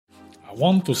I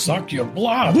want to suck your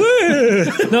blood.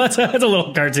 No, that's a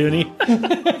little cartoony.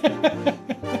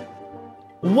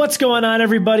 What's going on,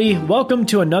 everybody? Welcome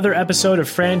to another episode of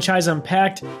Franchise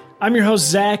Unpacked. I'm your host,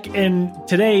 Zach, and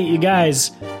today, you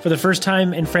guys, for the first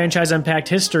time in Franchise Unpacked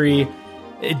history,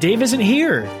 Dave isn't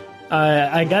here.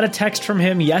 I got a text from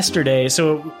him yesterday,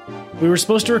 so we were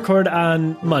supposed to record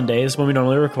on Monday. This is when we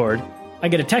normally record. I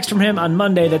get a text from him on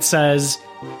Monday that says,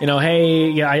 hey,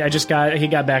 yeah, he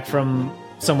got back from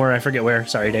somewhere, I forget where.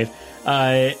 Sorry, Dave.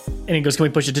 And he goes, can we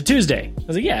push it to Tuesday? I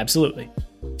was like, yeah, absolutely.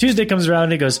 Tuesday comes around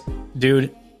and he goes,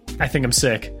 dude, I think I'm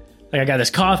sick. Like, I got this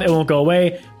cough, it won't go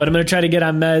away, but I'm going to try to get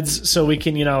on meds so we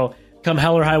can, come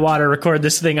hell or high water, record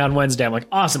this thing on Wednesday. I'm like,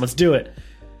 awesome, let's do it.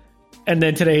 And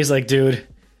then today he's like, dude,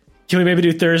 can we maybe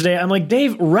do Thursday? I'm like,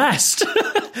 Dave, rest.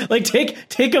 Like,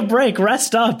 take a break,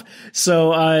 rest up.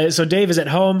 So Dave is at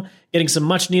home getting some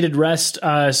much needed rest.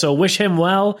 So wish him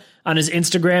well on his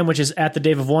Instagram, which is at the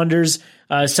Dave of Wonders.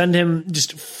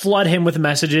 Just flood him with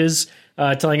messages,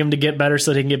 telling him to get better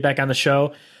so that he can get back on the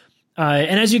show.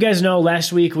 And as you guys know,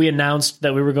 last week we announced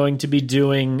that we were going to be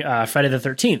doing Friday the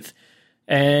 13th.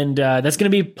 And that's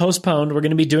going to be postponed. We're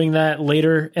going to be doing that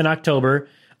later in October.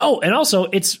 Oh, and also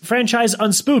it's Franchise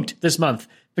Unspooked this month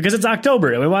because it's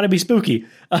October and we want to be spooky.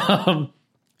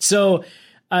 So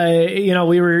we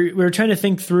were trying to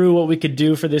think through what we could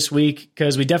do for this week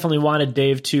because we definitely wanted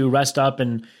Dave to rest up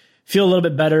and feel a little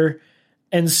bit better.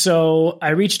 And so I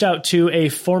reached out to a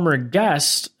former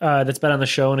guest that's been on the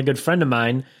show and a good friend of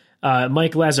mine,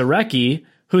 Mike Lazarecki,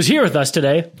 who's here with us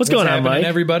today. What's going on, Mike?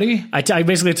 Everybody? I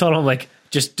basically told him,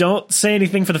 just don't say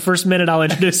anything for the first minute. I'll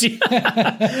introduce you.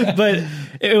 But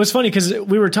it was funny because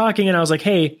we were talking and I was like,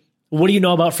 hey, what do you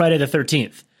know about Friday the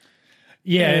 13th?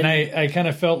 Yeah, and I kind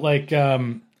of felt like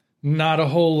not a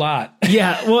whole lot.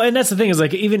 Yeah, well, and that's the thing is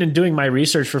even in doing my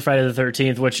research for Friday the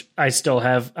 13th, which I still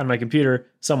have on my computer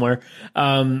somewhere,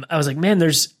 I was like, man,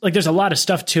 there's a lot of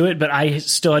stuff to it, but I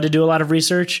still had to do a lot of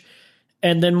research.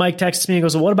 And then Mike texts me and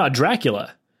goes, well, what about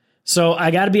Dracula? So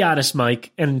I got to be honest,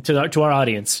 Mike, and to our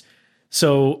audience.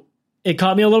 So it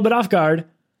caught me a little bit off guard.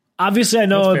 Obviously, I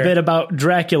know a bit about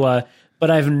Dracula,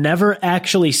 but I've never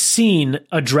actually seen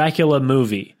a Dracula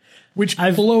movie. Which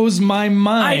blows my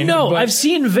mind. I know. But, I've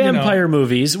seen vampire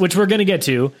movies, which we're going to get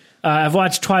to. I've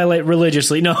watched Twilight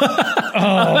religiously. No. Oh,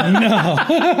 no.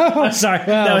 I'm sorry.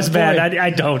 That was bad. I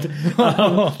don't.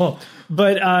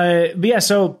 But yeah,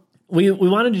 so we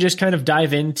wanted to just kind of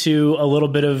dive into a little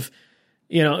bit of,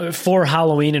 for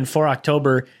Halloween and for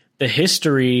October, the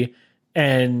history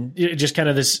and just kind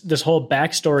of this whole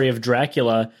backstory of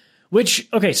Dracula, which,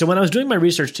 okay, so when I was doing my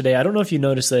research today, I don't know if you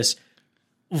noticed this,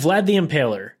 Vlad the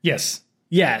Impaler. Yes.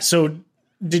 Yeah, so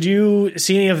did you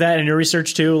see any of that in your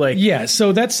research too? Yeah,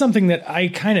 so that's something that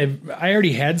I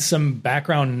already had some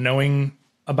background knowing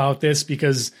about this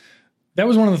because that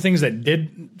was one of the things that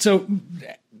did. So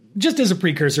just as a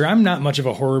precursor, I'm not much of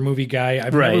a horror movie guy.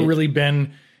 I've never really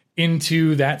been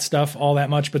into that stuff all that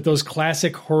much, but those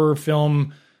classic horror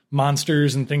film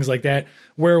monsters and things like that,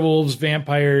 werewolves,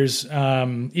 vampires,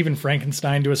 even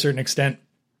Frankenstein to a certain extent,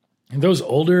 and those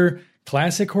older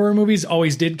classic horror movies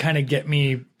always did kind of get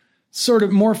me sort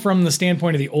of more from the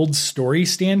standpoint of the old story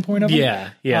standpoint of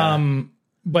it. Yeah.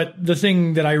 But the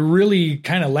thing that I really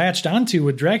kind of latched onto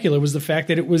with Dracula was the fact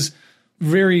that it was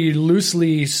very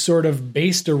loosely sort of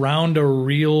based around a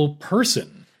real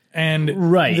person. And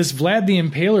this Vlad the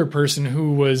Impaler person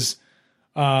who was,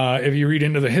 if you read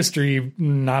into the history,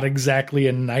 not exactly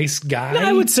a nice guy.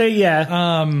 I would say,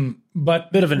 yeah.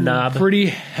 But bit of a knob. Pretty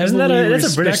heavily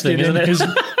that's a British thing, isn't it?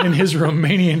 in his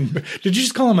Romanian. Did you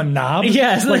just call him a knob?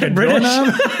 Yeah, it's like a British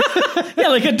doorknob. Yeah,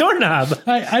 like a doorknob.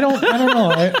 I don't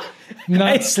know.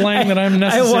 Not slang that I'm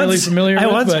necessarily familiar with. I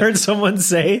once heard someone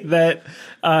say that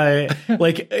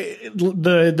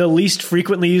the least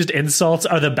frequently used insults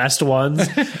are the best ones.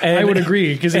 And I would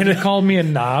agree, because if you called me a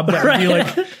knob, that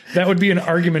would be that would be an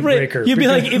argument breaker. You'd be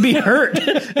like, it'd be hurt.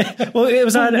 Well, it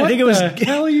was on. I think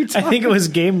it was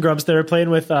Game Grumps. They were playing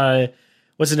with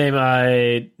what's his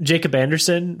name? Jacob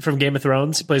Anderson from Game of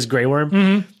Thrones. He plays Grey Worm.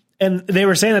 Mm-hmm. And they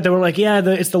were saying that they were like, yeah,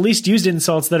 it's the least used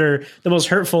insults that are the most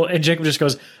hurtful. And Jacob just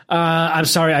goes, I'm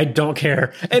sorry, I don't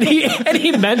care. And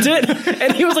he meant it.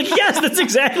 And he was like, yes, that's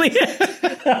exactly it.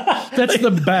 That's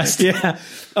the best. Yeah.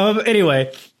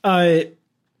 Anyway,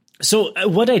 so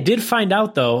what I did find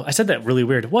out, though, I said that really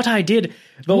weird. What I did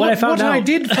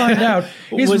find out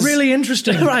is really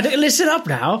interesting. Right, listen up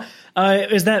now.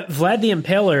 Is that Vlad the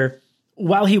Impaler,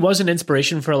 while he was an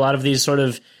inspiration for a lot of these sort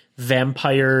of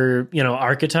vampire,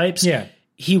 archetypes. Yeah.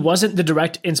 He wasn't the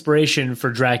direct inspiration for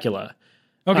Dracula.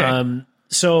 Okay.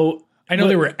 So I know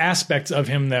there were aspects of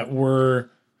him that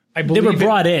were I believe they were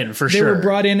brought in for sure. They were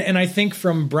brought in, and I think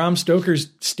from Bram Stoker's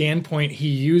standpoint, he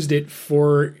used it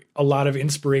for a lot of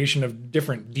inspiration of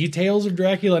different details of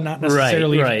Dracula, not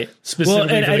necessarily specifically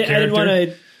for the character. I didn't want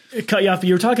to cut you off.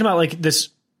 You were talking about like this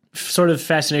sort of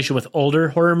fascination with older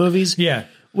horror movies. Yeah.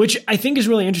 Which I think is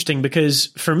really interesting because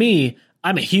for me,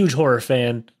 I'm a huge horror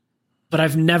fan, but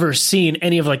I've never seen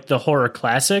any of like the horror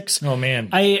classics. Oh man.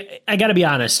 I got to be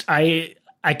honest.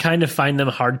 I kind of find them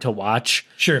hard to watch.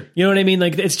 Sure. You know what I mean?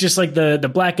 Like it's just like the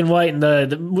black and white and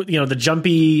the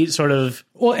jumpy sort of.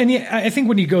 Well, and yeah, I think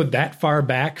when you go that far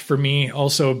back, for me,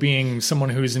 also being someone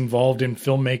who's involved in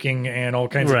filmmaking and all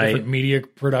kinds of different media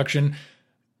production,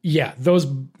 yeah, those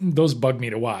bug me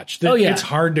to watch. It's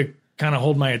hard to kind of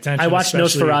hold my attention. I watched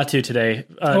Nosferatu today.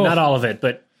 Not all of it,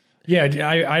 but yeah,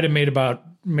 I'd have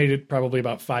made it probably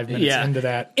about 5 minutes into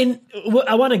that. And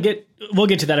we'll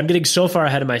get to that. I'm getting so far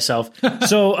ahead of myself.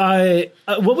 So,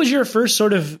 what was your first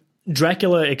sort of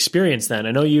Dracula experience then?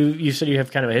 I know you said you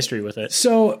have kind of a history with it.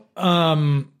 So,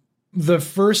 the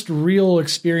first real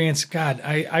experience, God,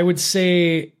 I would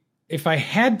say if I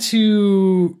had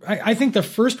to, I think the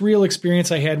first real experience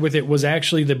I had with it was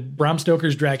actually the Bram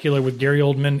Stoker's Dracula with Gary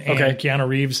Oldman and Keanu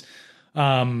Reeves.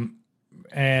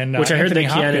 And which I heard that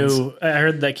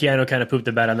Keanu kind of pooped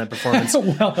the bed on that performance.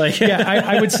 Well,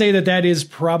 I would say that is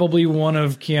probably one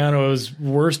of Keanu's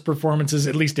worst performances,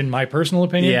 at least in my personal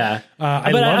opinion. Yeah,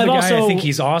 I love the guy. I think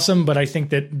he's awesome, but I think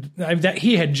that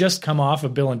he had just come off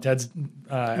of Bill and Ted's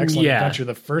Excellent Adventure,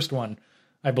 the first one,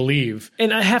 I believe.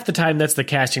 And half the time, that's the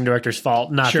casting director's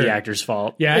fault, not the actor's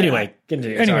fault. Yeah. Anyway,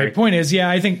 point is,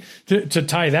 I think to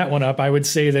tie that one up, I would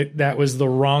say that was the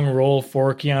wrong role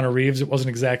for Keanu Reeves. It wasn't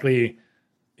exactly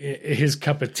his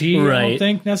cup of tea, I don't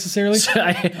think necessarily. So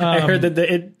I heard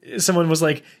that someone was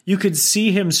like, you could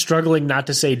see him struggling not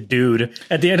to say dude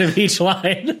at the end of each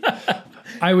line.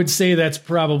 I would say that's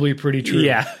probably pretty true.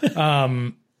 Yeah.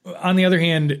 On the other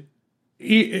hand,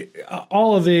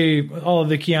 all of the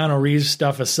Keanu Reeves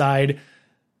stuff aside,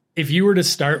 if you were to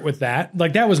start with that,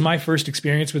 like that was my first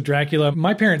experience with Dracula.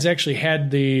 My parents actually had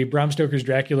the Bram Stoker's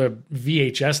Dracula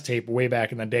VHS tape way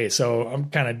back in the day, so I'm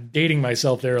kind of dating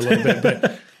myself there a little bit,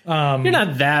 but you're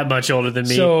not that much older than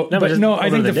me. So,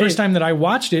 I think the first time that I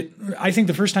watched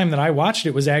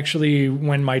it, was actually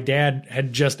when my dad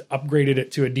had just upgraded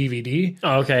it to a DVD.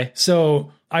 Oh, okay.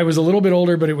 So I was a little bit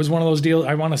older, but it was one of those deals.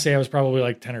 I want to say I was probably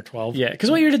like 10 or 12. Yeah,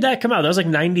 because what year did that come out? That was like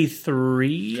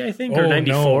 93, I think, or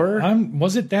 94. No.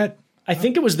 Was it that? I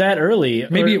think it was that early.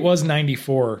 Maybe it was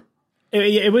 94.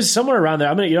 It was somewhere around there.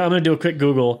 I'm gonna do a quick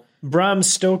Google. Bram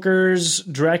Stoker's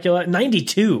Dracula,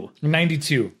 92.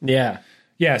 92. Yeah.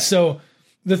 Yeah, so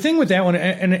the thing with that one,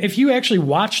 and if you actually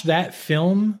watch that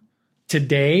film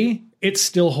today, it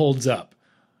still holds up.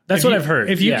 That's what I've heard.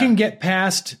 If you can get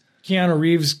past Keanu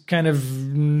Reeves kind of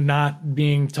not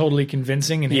being totally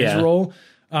convincing in his role,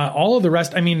 all of the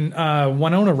rest,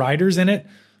 Winona Ryder's in it.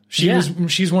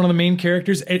 She's one of the main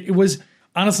characters. It was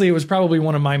probably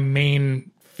one of my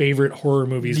main favorite horror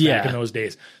movies back in those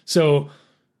days. So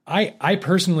I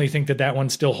personally think that one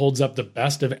still holds up the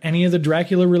best of any of the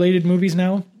Dracula related movies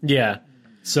now. Yeah.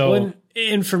 So,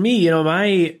 and for me,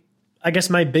 I guess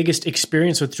my biggest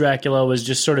experience with Dracula was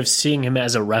just sort of seeing him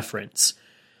as a reference.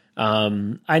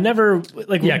 I never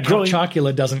Count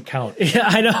Chocula doesn't count. Yeah,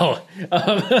 I know.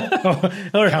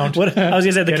 Count. What, I was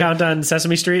gonna say the Count on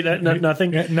Sesame Street.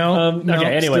 Nothing. No.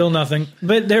 Okay. Anyway, still nothing.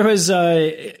 But there was,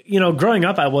 growing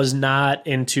up, I was not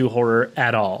into horror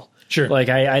at all. Sure. Like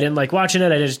I didn't like watching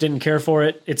it. I just didn't care for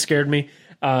it. It scared me,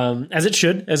 as it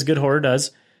should, as good horror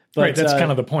does. But, right. That's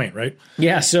kind of the point, right?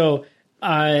 Yeah. So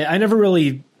I never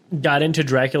really got into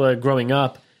Dracula growing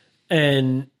up,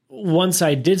 and once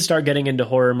I did start getting into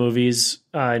horror movies,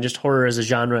 and just horror as a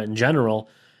genre in general,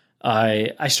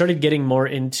 I started getting more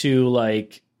into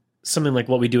like something like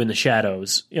What We Do in the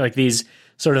Shadows, like these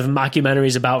sort of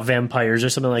mockumentaries about vampires or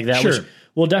something like that, which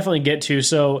we'll definitely get to.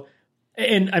 So,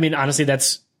 and I mean, honestly,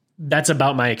 that's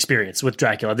about my experience with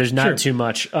Dracula. There's not too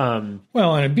much.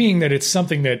 Well, and being that it's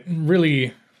something that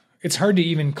really, it's hard to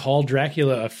even call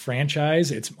Dracula a franchise.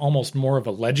 It's almost more of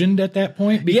a legend at that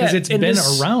point because it's been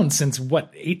around since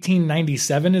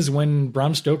 1897 is when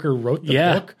Bram Stoker wrote the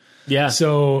book. Yeah.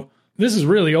 So this is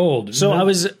really old. So I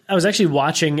was actually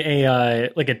watching a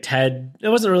TED. It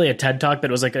wasn't really a TED talk, but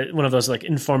it was like one of those like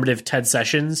informative TED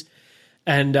sessions.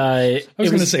 And I was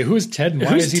going to say, who's Ted and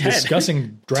why is he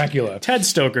discussing Dracula? Ted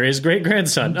Stoker, his great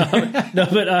grandson. No,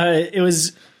 but it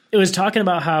was talking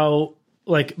about how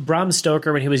like Bram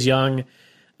Stoker when he was young,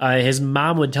 his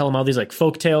mom would tell him all these like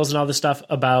folk tales and all this stuff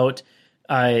about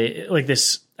like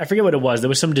this. I forget what it was. There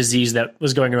was some disease that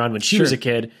was going around when she was a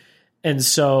kid, and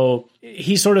so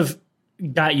he sort of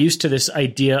got used to this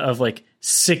idea of like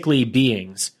sickly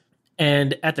beings.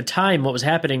 And at the time, what was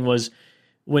happening was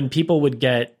when people would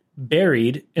get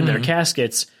buried in their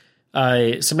caskets,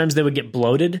 sometimes they would get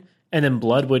bloated and then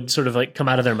blood would sort of like come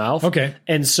out of their mouth. Okay.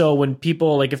 And so when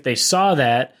people, like if they saw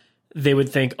that, they would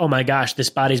think, oh my gosh, this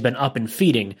body's been up and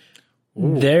feeding.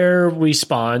 Ooh. There we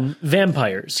spawn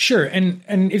vampires. Sure. And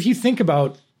if you think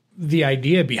about the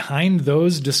idea behind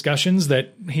those discussions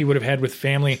that he would have had with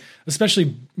family,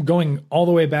 especially going all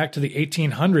the way back to the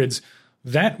 1800s,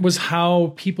 that was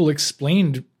how people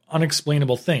explained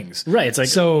unexplainable things. Right. It's like,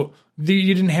 so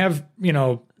you didn't have,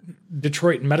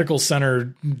 Detroit Medical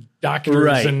Center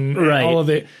doctors and all of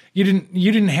it. You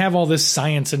didn't have all this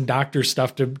science and doctor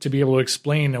stuff to be able to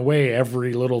explain away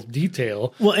every little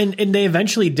detail. Well, and they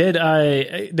eventually did.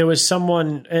 There was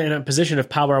someone in a position of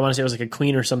power, I want to say it was like a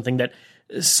queen or something, that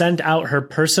sent out her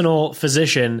personal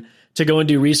physician to go and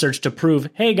do research to prove,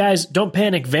 hey guys, don't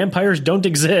panic, vampires don't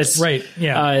exist. Right.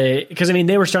 Yeah. Because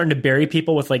they were starting to bury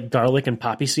people with like garlic and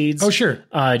poppy seeds. Oh, sure.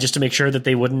 Just to make sure that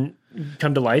they wouldn't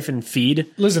come to life and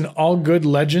feed. Listen, all good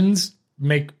legends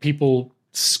make people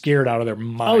scared out of their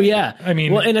mind. Oh yeah. I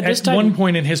mean, well, and at this time, one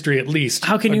point in history at least.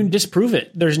 How can you disprove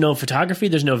it? There's no photography.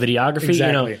 There's no videography.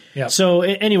 Exactly. Yeah. So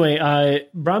anyway,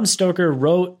 Bram Stoker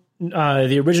wrote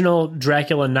the original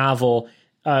Dracula novel,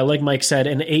 like Mike said,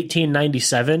 in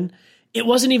 1897. It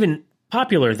wasn't even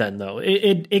popular then, though.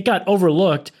 It got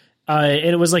overlooked, and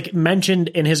it was like mentioned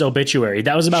in his obituary.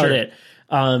 That was about it.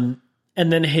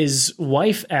 And then his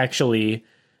wife actually.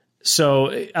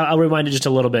 So I'll rewind it just a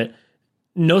little bit.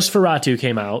 Nosferatu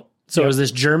came out. So it was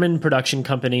this German production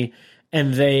company,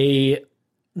 and they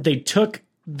took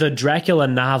the Dracula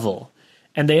novel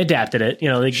and they adapted it.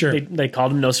 They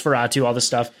called him Nosferatu, all this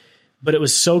stuff, but it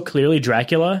was so clearly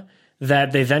Dracula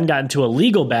that they then got into a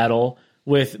legal battle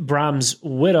with Bram's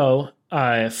widow,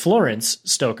 Florence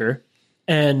Stoker,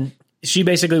 and she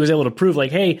basically was able to prove,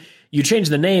 like, hey, you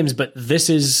changed the names, but this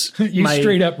is you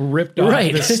straight up ripped off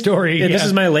the story. This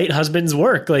is my late husband's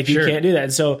work. Like, you can't do that.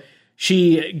 And so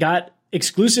she got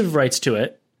exclusive rights to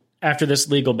it after this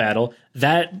legal battle.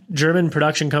 That German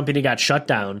production company got shut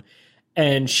down,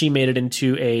 and she made it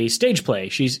into a stage play.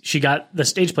 She got the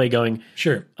stage play going.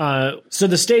 Sure. So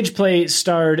the stage play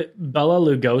starred Bela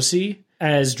Lugosi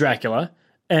as Dracula,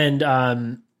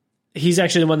 and he's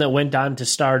actually the one that went on to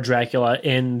star Dracula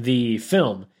in the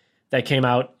film that came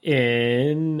out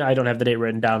in, I don't have the date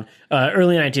written down,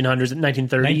 early 1900s,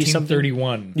 1930 something.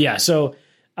 1931. Yeah, so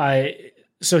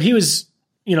he was,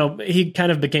 he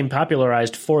kind of became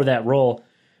popularized for that role.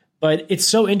 But it's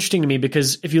so interesting to me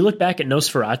because if you look back at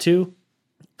Nosferatu,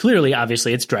 clearly,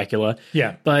 obviously, it's Dracula.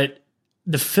 Yeah. But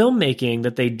the filmmaking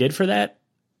that they did for that,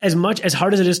 as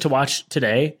hard as it is to watch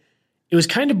today, it was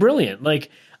kind of brilliant. Like,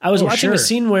 I was watching a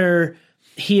scene where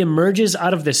he emerges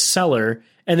out of this cellar,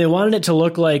 and they wanted it to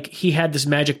look like he had this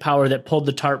magic power that pulled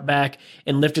the tarp back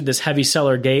and lifted this heavy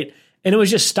cellar gate. And it was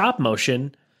just stop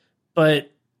motion. And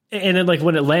then, like,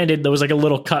 when it landed, there was like a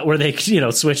little cut where they,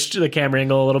 switched the camera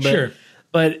angle a little bit. Sure.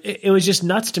 But it was just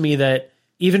nuts to me that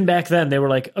even back then they were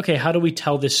like, okay, how do we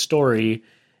tell this story?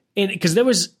 Because it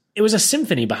was a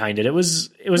symphony behind it. It was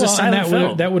a silent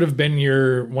film. That would have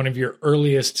been one of your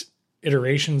earliest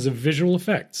iterations of visual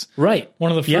effects. Right.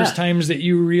 One of the first times that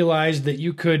you realized that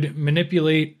you could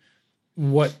manipulate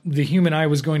what the human eye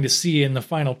was going to see in the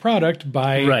final product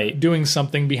by doing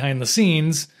something behind the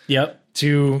scenes. Yep.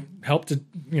 To help to,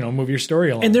 move your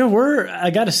story along. And there were, I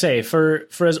got to say, for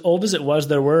as old as it was,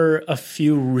 there were a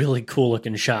few really cool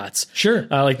looking shots. Sure.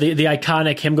 Like the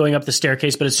iconic him going up the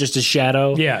staircase, but it's just his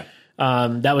shadow. Yeah.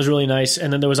 That was really nice.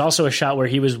 And then there was also a shot where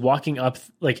he was walking up,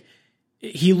 like,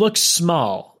 he looks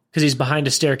small because he's behind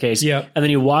a staircase. Yeah. And then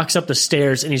he walks up the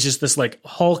stairs and he's just this like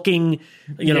hulking,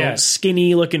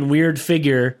 skinny looking weird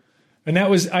figure. And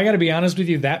that was, I got to be honest with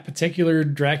you, that particular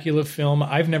Dracula film,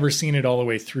 I've never seen it all the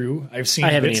way through. I've seen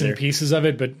bits and pieces of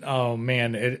it, but oh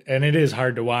man, it is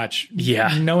hard to watch. Yeah.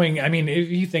 If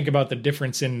you think about the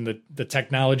difference in the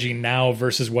technology now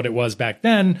versus what it was back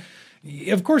then,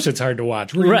 of course it's hard to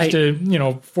watch. We're used to,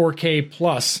 4K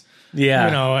plus. Yeah.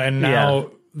 And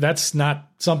now that's not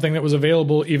something that was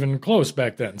available even close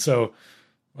back then. So,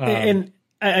 and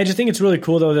I just think it's really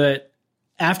cool though that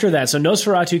after that, so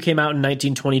Nosferatu came out in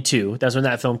 1922. That's when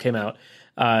that film came out.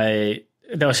 That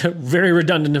was very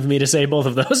redundant of me to say both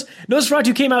of those.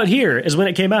 Nosferatu came out here is when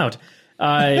it came out.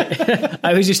 I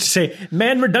always used to say,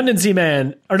 man, redundancy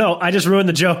man. Or no, I just ruined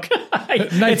the joke.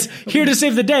 It's here to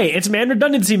save the day. It's man,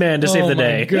 redundancy man to save the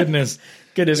day. Goodness.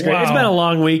 Goodness gracious. It's been a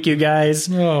long week, you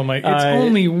guys. Oh my, it's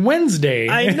only Wednesday.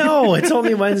 I know, it's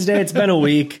only Wednesday. It's been a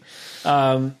week.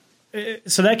 So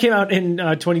that came out in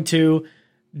 22.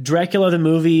 Dracula the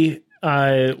movie,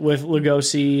 with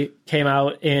Lugosi came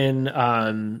out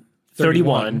in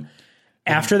 31.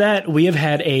 After that, we have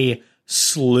had a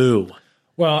slew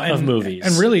of movies.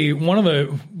 And really, one of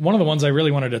the ones I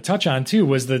really wanted to touch on too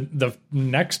was the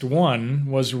next one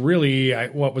was really,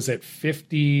 what was it,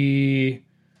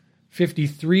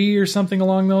 53 or something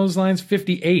along those lines?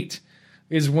 58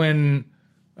 is when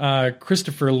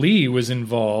Christopher Lee was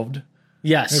involved.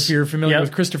 Yes. If you're familiar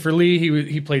with Christopher Lee,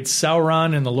 he played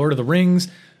Sauron in The Lord of the Rings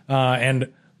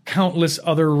and countless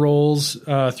other roles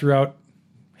throughout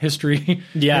history.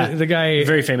 Yeah. The guy,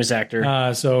 very famous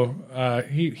actor. So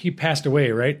he passed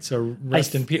away, right? So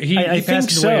rest in peace. He think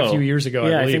passed away a few years ago,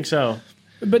 Yeah, I believe. I think so.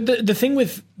 But the thing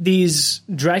with these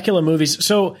Dracula movies,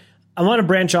 so I want to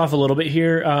branch off a little bit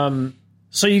here.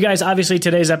 So you guys, obviously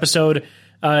today's episode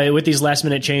with these last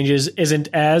minute changes isn't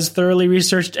as thoroughly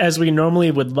researched as we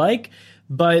normally would like.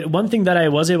 But one thing that I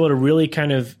was able to really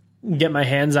kind of get my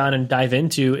hands on and dive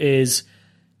into is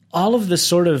all of the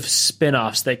sort of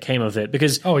spin-offs that came of it.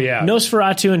 Because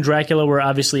Nosferatu and Dracula were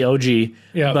obviously OG,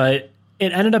 but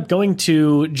it ended up going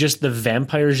to just the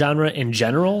vampire genre in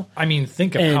general. I mean,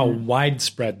 think of how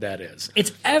widespread that is.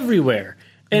 It's everywhere.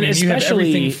 And you have especially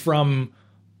everything from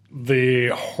the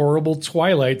horrible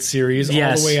Twilight series all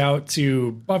the way out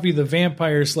to Buffy the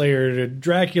Vampire Slayer to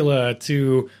Dracula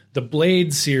to the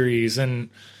Blade series. And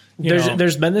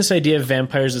there's been this idea of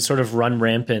vampires that sort of run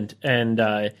rampant. And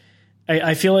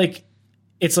I feel like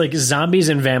it's like zombies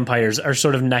and vampires are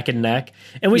sort of neck and neck.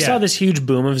 And we saw this huge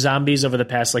boom of zombies over the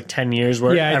past 10 years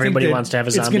where everybody wants to have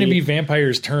a zombie. It's going to be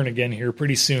vampires' turn again here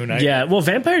pretty soon. Well,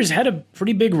 vampires had a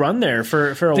pretty big run there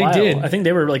for a while. They did. I think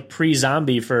they were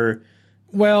pre-zombie for...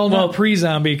 Well, not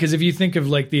pre-zombie, because if you think of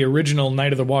the original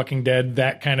Night of the Walking Dead,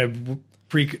 that kind of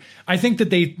I think that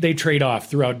they trade off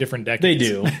throughout different decades. They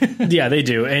do. Yeah, they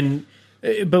do. And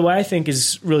but what I think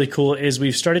is really cool is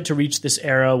we've started to reach this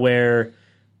era where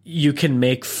you can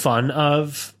make fun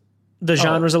of the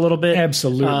genres a little bit.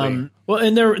 Absolutely. Well,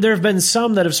 and there have been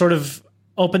some that have sort of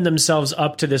opened themselves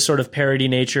up to this sort of parody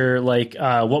nature, like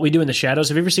What We Do in the Shadows.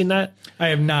 Have you ever seen that? I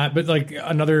have not, but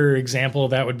another example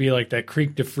of that would be that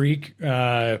Creek to Freak.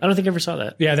 I don't think I ever saw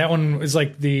that. Yeah, that one was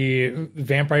the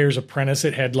Vampire's Apprentice.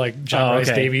 It had John Rhys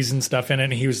Davies and stuff in it,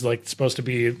 and he was supposed to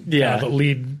be the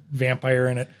lead vampire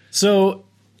in it. So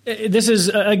this is,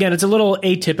 again, it's a little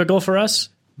atypical for us,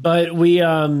 but we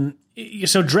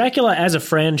so Dracula as a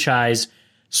franchise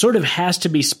sort of has to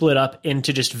be split up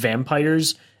into just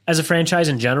vampires as a franchise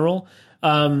in general.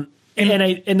 And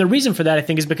the reason for that, I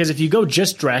think, is because if you go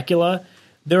just Dracula,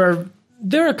 there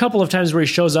are a couple of times where he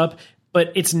shows up,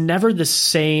 but it's never the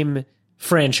same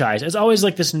franchise. It's always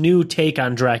this new take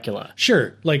on Dracula.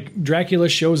 Sure. Dracula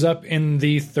shows up in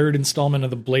the third installment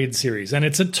of the Blade series, and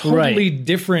it's a totally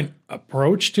different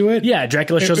approach to it. Yeah,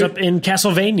 Dracula shows up in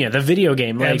Castlevania, the video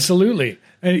game. Absolutely.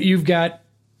 And you've got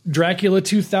Dracula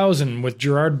 2000 with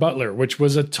Gerard Butler, which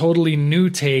was a totally new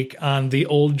take on the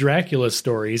old Dracula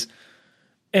stories.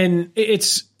 And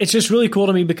it's just really cool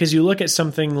to me because you look at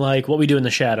something like What We Do in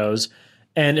the Shadows,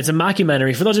 and it's a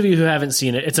mockumentary. For those of you who haven't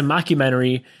seen it, it's a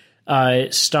mockumentary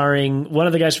starring one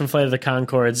of the guys from Flight of the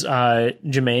Conchords,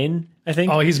 Jermaine, I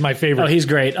think. Oh, he's my favorite. Oh, he's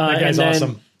great. That guy's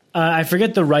awesome. I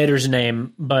forget the writer's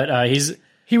name, but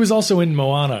he was also in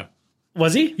Moana.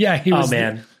 Was he? Yeah, he was. Oh,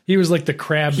 man. He was the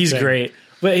crab. He's great.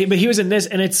 But he was in this,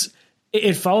 and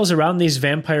it follows around these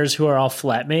vampires who are all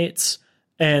flatmates,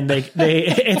 and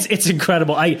it's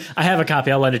incredible. I have a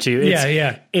copy. I'll lend it to you.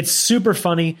 It's super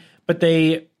funny, but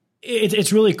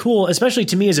it's really cool, especially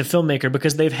to me as a filmmaker,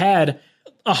 because they've had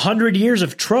 100 years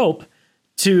of trope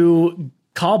to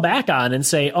call back on and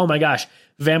say, oh my gosh,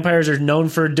 vampires are known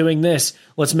for doing this.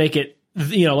 Let's make it,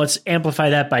 let's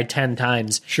amplify that by 10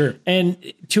 times. Sure.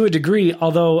 And to a degree,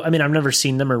 although, I've never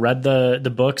seen them or read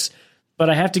the books, but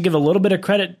I have to give a little bit of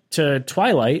credit to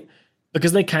Twilight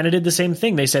because they kind of did the same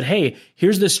thing. They said, hey,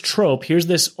 here's this trope. Here's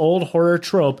this old horror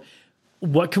trope.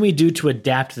 What can we do to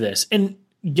adapt this? And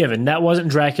given that wasn't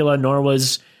Dracula, nor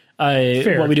was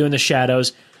What We Do in the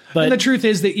Shadows. But and the truth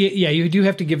is that, you do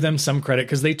have to give them some credit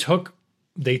because they took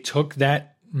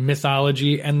that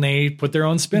mythology and they put their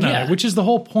own spin on it, which is the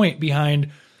whole point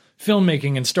behind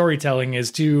filmmaking and storytelling,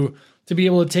 is to be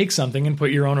able to take something and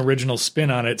put your own original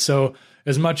spin on it. So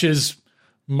as much as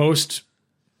most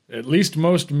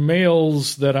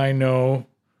males that I know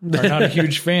are not a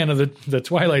huge fan of the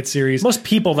Twilight series. Most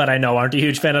people that I know aren't a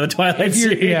huge fan of the Twilight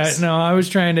series. Yeah, no, I was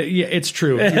trying to. Yeah, it's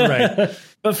true. You're right.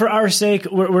 But for our sake,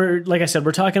 we're like I said,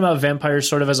 we're talking about vampires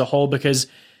sort of as a whole because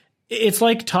it's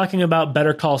like talking about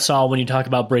Better Call Saul when you talk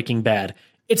about Breaking Bad.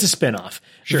 It's a spinoff.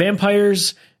 Sure.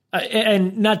 Vampires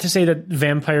And not to say that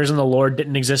vampires in the lore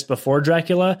didn't exist before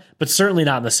Dracula, but certainly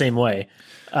not in the same way.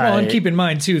 Well, and keep in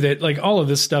mind too that like all of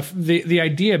this stuff, the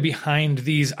idea behind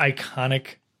these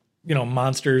iconic,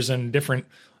 monsters and different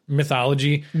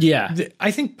mythology. Yeah,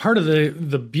 I think part of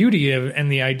the beauty of and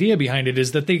the idea behind it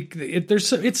is that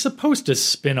it's supposed to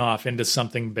spin off into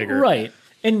something bigger, right?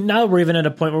 And now we're even at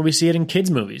a point where we see it in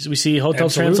kids' movies. We see Hotel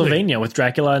Transylvania with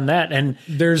Dracula and that. And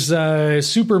there's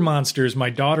Super Monsters my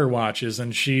daughter watches,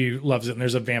 and she loves it. And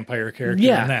there's a vampire character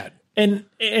in that. And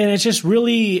it's just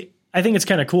really, I think it's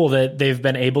kind of cool that they've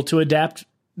been able to adapt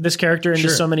this character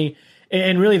into so many.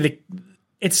 And really,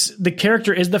 the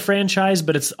character is the franchise,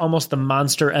 but it's almost the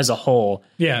monster as a whole.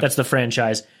 Yeah, that's the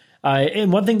franchise.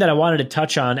 And one thing that I wanted to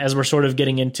touch on as we're sort of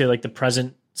getting into like the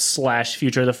present /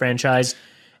 future of the franchise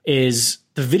is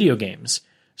the video games.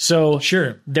 So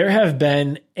there have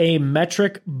been a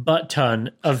metric butt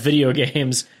ton of video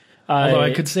games. Although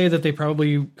I could say that they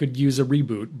probably could use a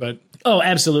reboot, but... Oh,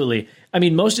 absolutely. I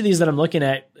mean, most of these that I'm looking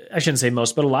at, I shouldn't say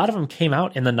most, but a lot of them came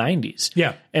out in the 90s.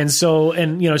 Yeah. And so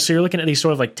you're looking at these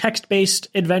sort of like text-based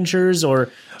adventures or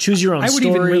choose your own story. I would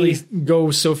even really go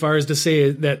so far as to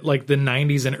say that like the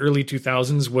 90s and early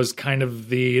 2000s was kind of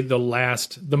the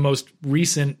most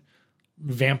recent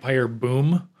vampire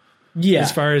boom. Yeah.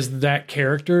 As far as that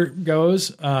character goes,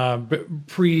 but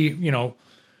pre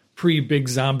big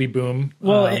zombie boom.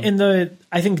 Well,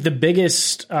 I think the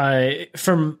biggest,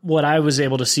 from what I was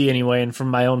able to see anyway, and from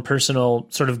my own personal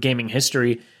sort of gaming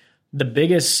history, the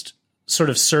biggest sort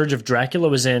of surge of Dracula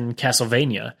was in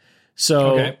Castlevania.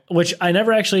 So, which I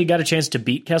never actually got a chance to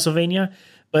beat Castlevania.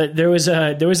 But there was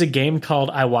a game called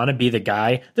I Want to Be the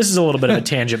Guy. This is a little bit of a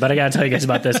tangent, but I got to tell you guys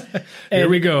about this. Here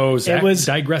we go. Zach, it was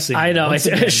digressing. I know, it's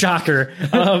a shocker.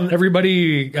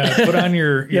 Everybody, put on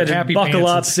your happy buckle pants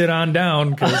up and sit on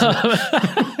down.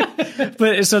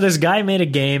 But so this guy made a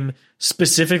game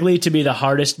specifically to be the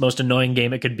hardest, most annoying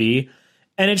game it could be.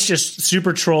 And it's just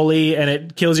super trolly, and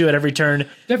it kills you at every turn.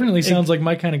 Definitely sounds like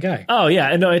my kind of guy. Oh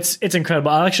yeah, no, it's incredible.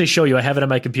 I'll actually show you. I have it on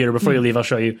my computer. Before you leave, I'll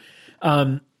show you.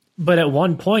 But at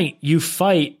one point, you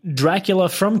fight Dracula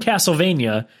from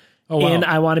Castlevania in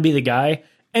I Want to Be the Guy.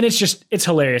 And it's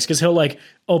hilarious because he'll like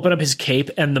open up his cape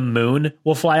and the moon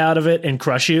will fly out of it and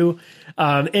crush you.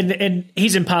 And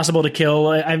he's impossible to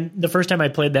kill. The first time I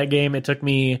played that game, it took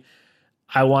me,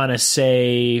 I want to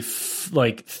say,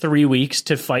 like 3 weeks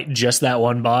to fight just that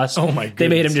one boss. Oh my goodness. They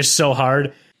made him just so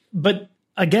hard. But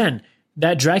again,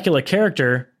 that Dracula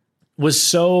character was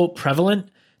so prevalent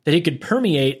that he could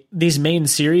permeate these main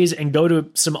series and go to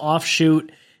some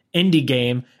offshoot indie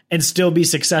game and still be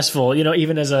successful,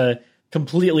 even as a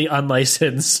completely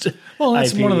unlicensed Well,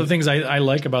 that's IP. one of the things I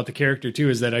like about the character, too,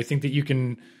 is that I think that you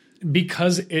can,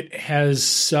 because it has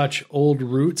such old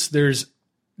roots, there's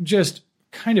just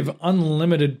kind of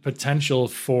unlimited potential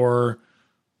for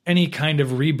any kind of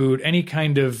reboot, any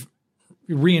kind of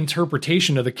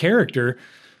reinterpretation of the character.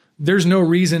 There's no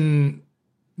reason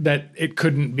that it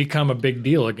couldn't become a big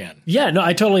deal again. Yeah, no,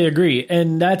 I totally agree.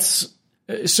 And that's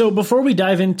so before we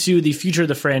dive into the future of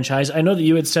the franchise, I know that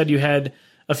you had said you had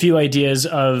a few ideas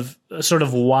of sort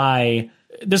of why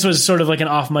this was sort of like an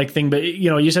off mic thing, but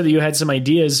you said that you had some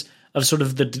ideas of sort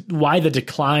of why the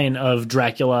decline of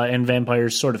Dracula and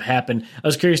vampires sort of happened. I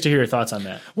was curious to hear your thoughts on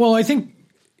that. Well, I think,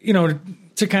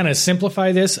 to kind of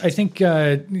simplify this, I think,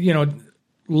 late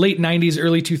 90s,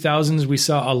 early 2000s, we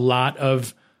saw a lot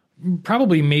of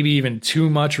probably maybe even too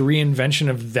much reinvention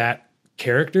of that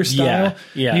character style.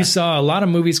 Yeah. You saw a lot of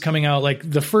movies coming out, like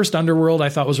the first Underworld I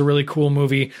thought was a really cool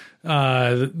movie.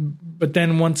 But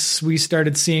then once we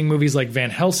started seeing movies like Van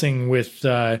Helsing with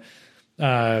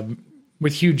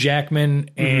Hugh Jackman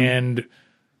and...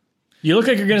 You look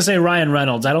like you're going to say Ryan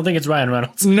Reynolds. I don't think it's Ryan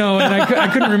Reynolds. No, and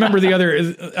I couldn't remember the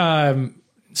other...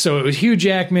 so it was Hugh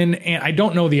Jackman, and I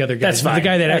don't know the other guy. That's fine. The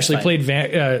guy that That's actually fine.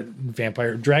 played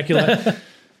Vampire Dracula.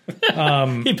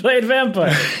 He played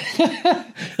vampire.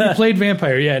 He played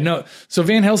vampire. Yeah, no. So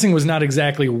Van Helsing was not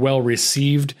exactly well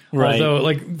received. Right. Although,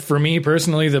 like for me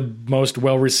personally, the most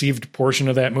well received portion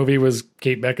of that movie was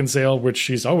Kate Beckinsale, which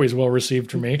she's always well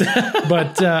received for me.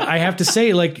 But I have to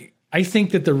say, like, I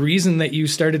think that the reason that you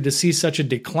started to see such a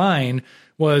decline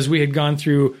was we had gone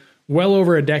through well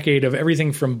over a decade of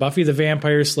everything from Buffy the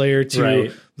Vampire Slayer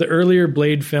to the earlier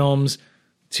Blade films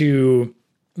to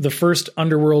the first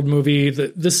Underworld movie.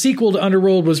 The sequel to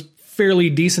Underworld was fairly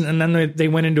decent, and then they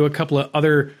went into a couple of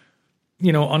other,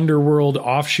 Underworld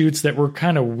offshoots that were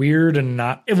kind of weird and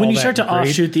not. When you start to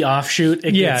offshoot the offshoot,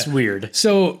 it gets weird.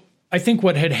 So I think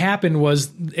what had happened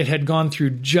was it had gone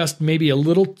through just maybe a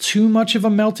little too much of a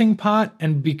melting pot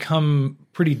and become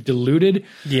pretty diluted.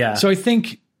 Yeah. So I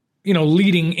think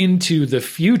leading into the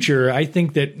future, I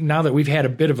think that now that we've had a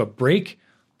bit of a break,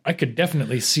 I could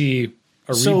definitely see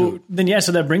a reboot.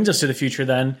 So that brings us to the future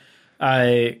then,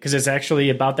 because it's actually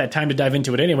about that time to dive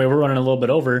into it anyway. We're running a little bit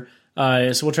over,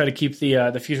 so we'll try to keep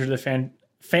the future of the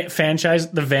franchise,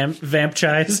 the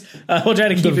vampchise. We'll try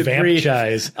to keep it brief.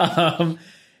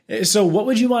 So what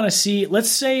would you want to see? Let's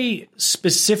say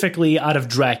specifically out of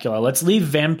Dracula. Let's leave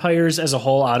vampires as a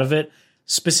whole out of it.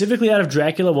 Specifically out of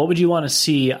Dracula, what would you want to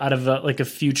see out of a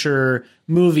future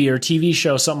movie or TV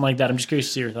show, something like that? I'm just curious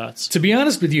to see your thoughts. To be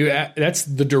honest with you, that's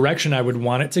the direction I would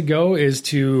want it to go, is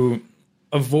to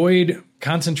avoid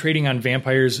concentrating on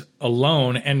vampires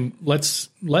alone, and let's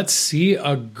see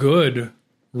a good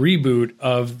reboot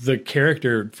of the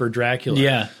character for Dracula.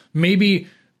 Yeah. Maybe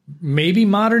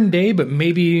modern day, but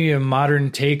maybe a modern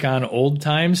take on old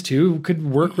times too could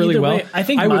work really well. Way, I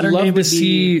think I would love to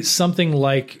see something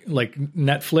like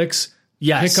Netflix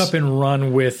pick up and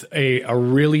run with a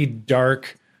really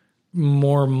dark,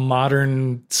 more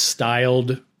modern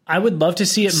styled. I would love to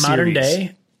see it modern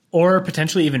day, or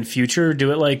potentially even future.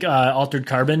 Do it like Altered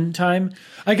Carbon time.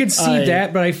 I could see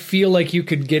that, but I feel like you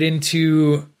could get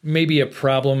into maybe a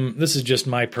problem. This is just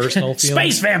my personal feeling.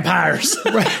 Space vampires.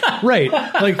 right.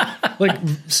 Like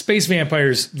space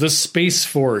vampires, the Space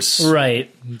Force.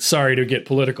 Right. Sorry to get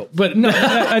political, but no,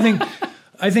 I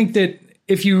think that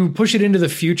if you push it into the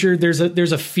future, there's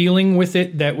a feeling with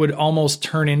it that would almost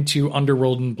turn into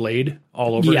Underworld and Blade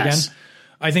all over again.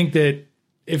 I think that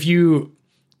if you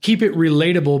keep it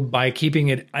relatable by keeping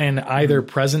it in either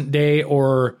present day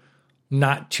or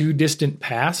not too distant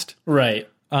past. Right.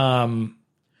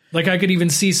 Like I could even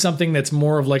see something that's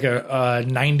more of like a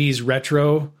 90s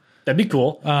retro. That'd be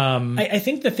cool. I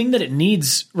think the thing that it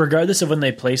needs, regardless of when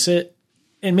they place it,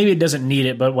 and maybe it doesn't need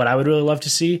it, but what I would really love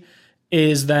to see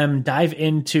is them dive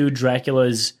into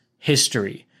Dracula's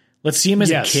history. Let's see him as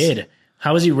a kid.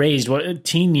 How was he raised? What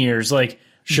teen years?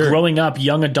 Growing up,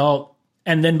 young adult.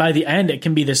 And then by the end, it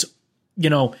can be this,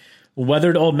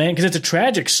 weathered old man, because it's a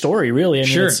tragic story, really. I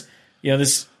mean, it's,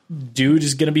 this dude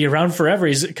is going to be around forever.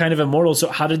 He's kind of immortal. So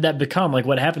how did that become? Like,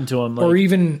 what happened to him? Or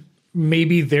even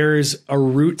maybe there's a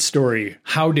root story.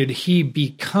 How did he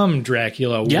become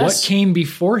Dracula? Yes. What came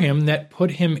before him that put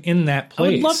him in that place?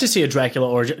 I would love to see a Dracula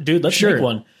origin. Dude, let's make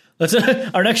one. Let's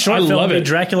our next short film will be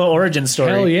Dracula origin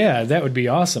story. Hell yeah, that would be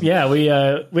awesome. Yeah, we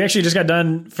actually just got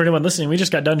done, for anyone listening, we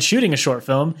just got done shooting a short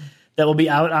film that will be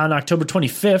out on October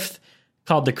 25th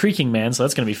called The Creaking Man, so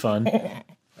that's going to be fun.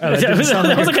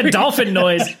 That was like a dolphin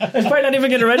noise. It's probably not even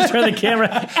going to register on the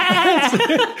camera.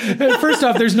 First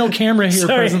off, there's no camera here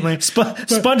presently.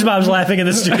 SpongeBob's laughing in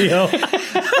the studio.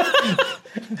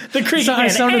 The Creaking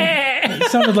Man. It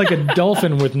sounded like a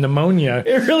dolphin with pneumonia.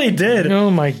 It really did.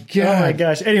 Oh my God. Oh my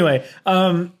gosh. Anyway,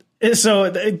 so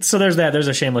there's that. There's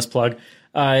a shameless plug.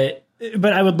 But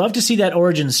I would love to see that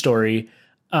origin story.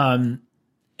 And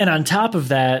on top of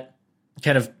that,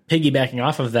 kind of piggybacking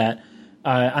off of that,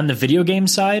 on the video game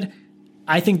side,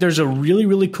 I think there's a really,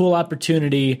 really cool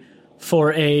opportunity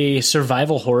for a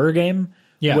survival horror game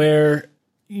where,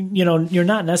 you're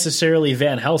not necessarily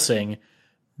Van Helsing,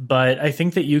 but I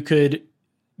think that you could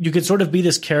sort of be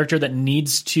this character that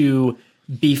needs to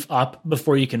beef up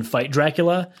before you can fight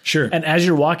Dracula. Sure. And as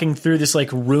you're walking through this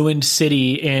like ruined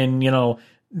city in,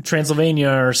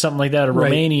 Transylvania or something like that, or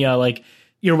Romania, like,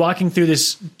 you're walking through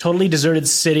this totally deserted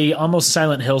city, almost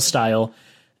Silent Hill style,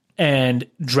 and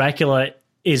Dracula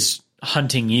is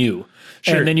hunting you.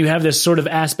 Sure. And then you have this sort of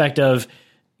aspect of,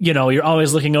 you're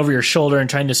always looking over your shoulder and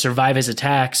trying to survive his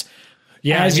attacks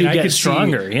as you get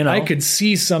stronger. I could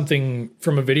see something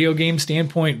from a video game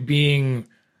standpoint being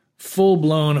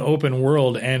full-blown open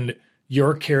world, and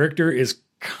your character is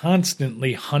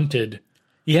constantly hunted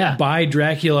by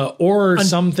Dracula or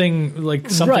something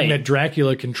that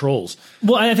Dracula controls.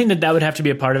 Well, I think that would have to be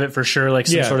a part of it for sure, like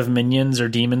some sort of minions or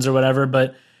demons or whatever,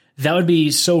 but that would be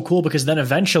so cool because then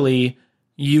eventually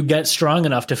you get strong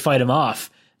enough to fight him off.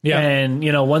 Yeah. And,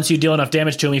 once you deal enough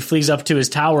damage to him, he flees up to his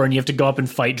tower and you have to go up and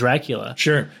fight Dracula.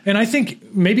 Sure. And I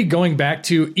think maybe going back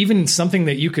to even something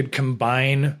that you could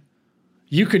combine,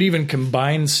 you could even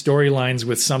combine storylines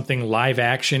with something live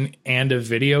action and a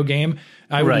video game.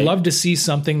 I would love to see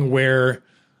something where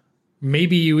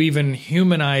maybe you even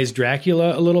humanize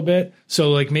Dracula a little bit.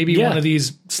 So like maybe one of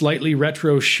these slightly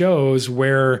retro shows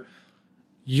where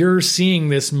you're seeing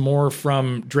this more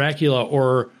from Dracula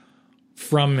or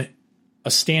from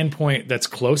a standpoint that's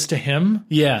close to him.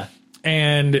 Yeah.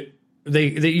 And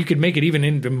you could make it even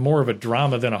into more of a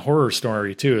drama than a horror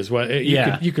story too, is what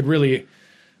you could really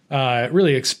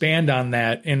expand on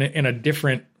that in a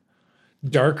different,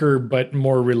 darker but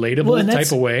more relatable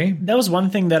type of way. That was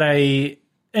one thing that I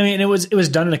I mean, it was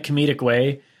done in a comedic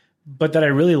way, but that I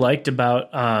really liked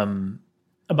about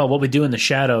What We Do in the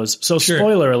Shadows. So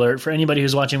spoiler alert for anybody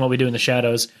who's watching What We Do in the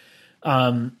Shadows.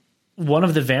 One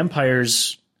of the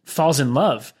vampires falls in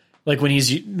love, like when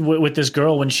he's with this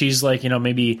girl when she's like,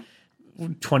 maybe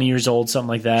 20 years old, something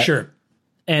like that. Sure.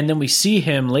 And then we see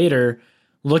him later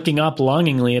looking up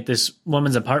longingly at this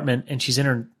woman's apartment, and she's in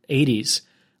her 80s.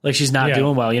 Like she's not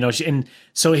doing well, and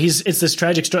so it's this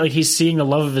tragic story. Like he's seeing the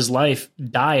love of his life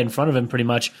die in front of him pretty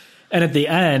much. And at the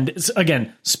end,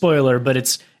 again, spoiler, but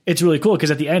it's really cool because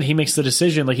at the end he makes the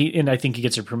decision, and I think he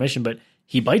gets her permission, but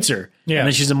he bites her. Yeah. And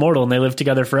then she's immortal and they live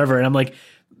together forever. And I'm like,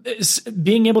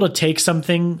 being able to take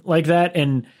something like that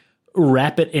and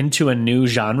wrap it into a new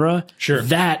genre,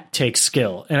 that takes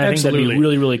skill. And I think that'd be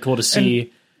really, really cool to see. And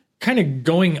kind of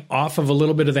going off of a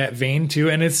little bit of that vein too,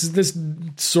 and this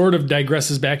sort of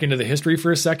digresses back into the history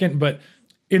for a second, but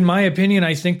in my opinion,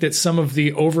 I think that some of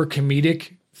the over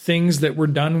comedic things that were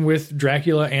done with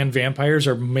Dracula and vampires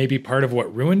are maybe part of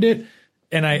what ruined it.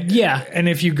 And and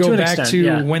if you go back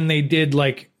to when they did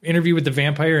like Interview with the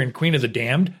Vampire and Queen of the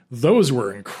Damned, those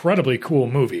were incredibly cool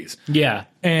movies. Yeah.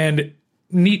 And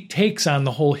neat takes on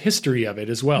the whole history of it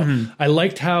as well. Mm-hmm. I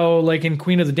liked how, like in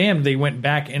Queen of the Damned, they went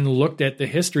back and looked at the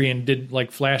history and did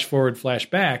like flash forward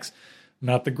flashbacks.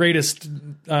 Not the greatest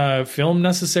film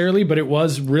necessarily, but it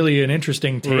was really an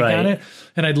interesting take on it.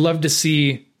 And I'd love to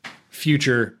see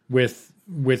future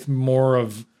with more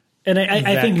of. And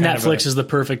I think Netflix is the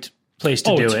perfect place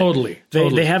to do it. Totally.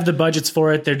 They have the budgets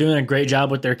for it. They're doing a great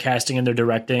job with their casting and their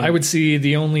directing. I would see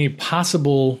the only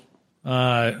possible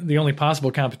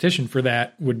competition for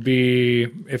that would be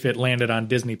if it landed on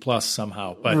Disney Plus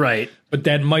somehow. But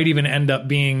that might even end up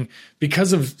being,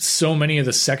 because of so many of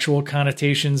the sexual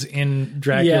connotations in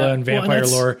Dracula and vampire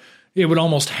lore, it would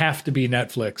almost have to be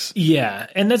Netflix. Yeah.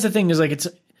 And that's the thing is like, it's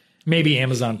maybe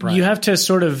Amazon Prime. You have to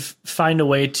sort of find a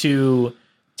way to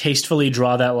tastefully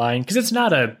draw that line. Cause it's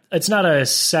not a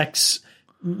sex,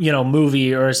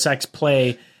 movie or a sex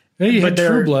play. You had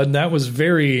True Blood, and that was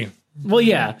very. Well,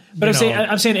 yeah, but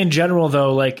I'm saying in general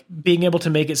though, like being able to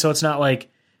make it so it's not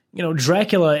like,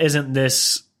 Dracula isn't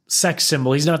this sex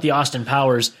symbol. He's not the Austin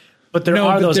Powers, but there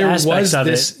are those aspects of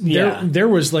it. There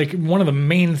was like one of the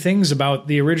main things about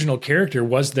the original character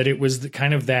was that it was the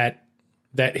kind of that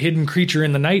hidden creature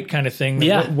in the night kind of thing.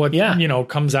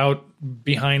 Comes out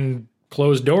behind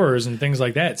closed doors and things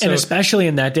like that. So, and especially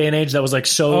in that day and age, that was like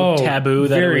so taboo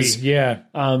that it was.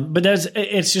 But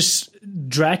it's just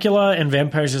Dracula and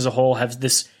vampires as a whole have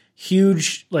this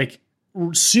huge, like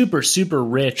super, super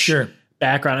rich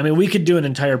background. I mean, we could do an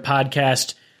entire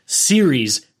podcast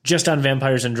series just on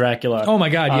vampires and Dracula. Oh my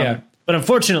God. Yeah. But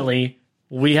unfortunately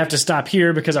we have to stop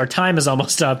here because our time is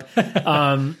almost up.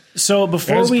 So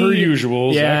before as per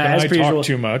usual, I talk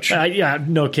too much.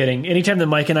 No kidding. Anytime that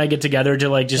Mike and I get together to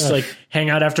like hang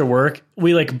out after work,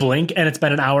 we like blink and it's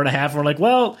been an hour and a half. And we're like,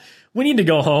 well, we need to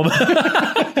go home.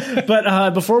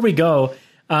 But before we go,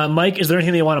 Mike, is there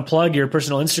anything that you want to plug? Your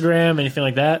personal Instagram, anything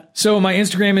like that? So my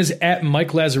Instagram is at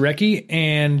Mike Lazarecki,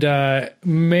 and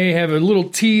may have a little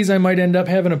tease. I might end up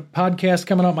having a podcast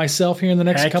coming out myself here in the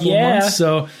next couple of months.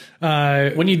 So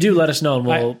when you do, let us know,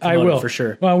 and I will for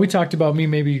sure. Well, we talked about me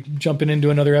maybe jumping into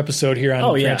another episode here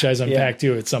on Franchise Unpacked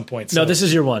too at some point. So. No, this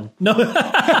is your one. No,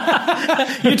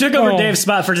 you took over Dave's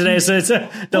spot for today, so it's a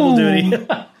double duty.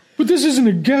 But this isn't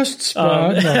a guest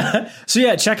spot. No. So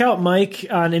yeah, check out Mike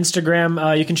on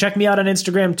Instagram. You can check me out on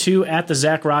Instagram too, at the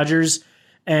Zach Rogers.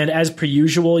 And as per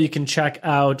usual, you can check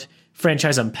out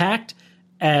Franchise Unpacked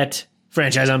at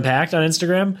Franchise Unpacked on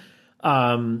Instagram.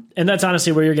 And that's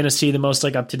honestly where you're going to see the most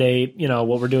like up to date,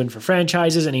 what we're doing for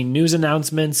franchises, any news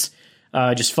announcements,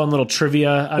 just fun little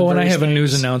trivia. And I have a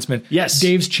news announcement. Yes.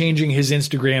 Dave's changing his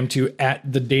Instagram to at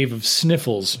the Dave of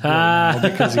Sniffles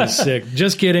because he's sick.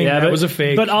 Just kidding. That was a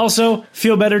fake. But also,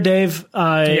 feel better, Dave.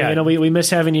 We miss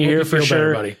having you here for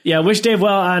sure. Better, yeah, wish Dave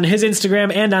well on his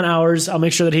Instagram and on ours. I'll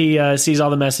make sure that he sees all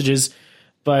the messages.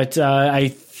 But I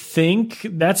think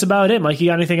that's about it. Mike, you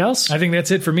got anything else? I think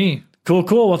that's it for me.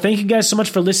 Cool. Well, thank you guys so much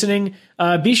for listening.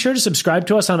 Be sure to subscribe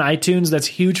to us on iTunes. That's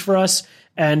huge for us.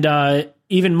 And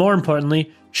even more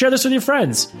importantly, share this with your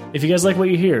friends if you guys like what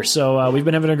you hear. So we've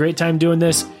been having a great time doing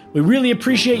this. We really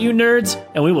appreciate you, nerds,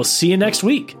 and we will see you next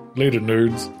week. Later,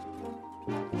 nerds.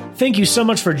 Thank you so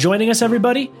much for joining us,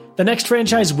 everybody. The next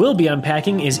franchise we'll be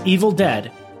unpacking is Evil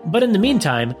Dead. But in the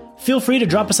meantime, feel free to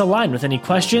drop us a line with any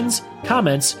questions,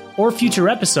 comments, or future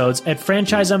episodes at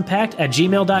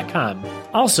franchiseunpacked@gmail.com.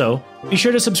 Also, be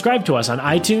sure to subscribe to us on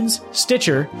iTunes,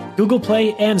 Stitcher, Google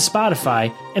Play, and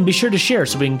Spotify, and be sure to share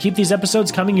so we can keep these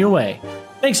episodes coming your way.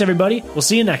 Thanks, everybody. We'll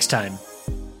see you next time.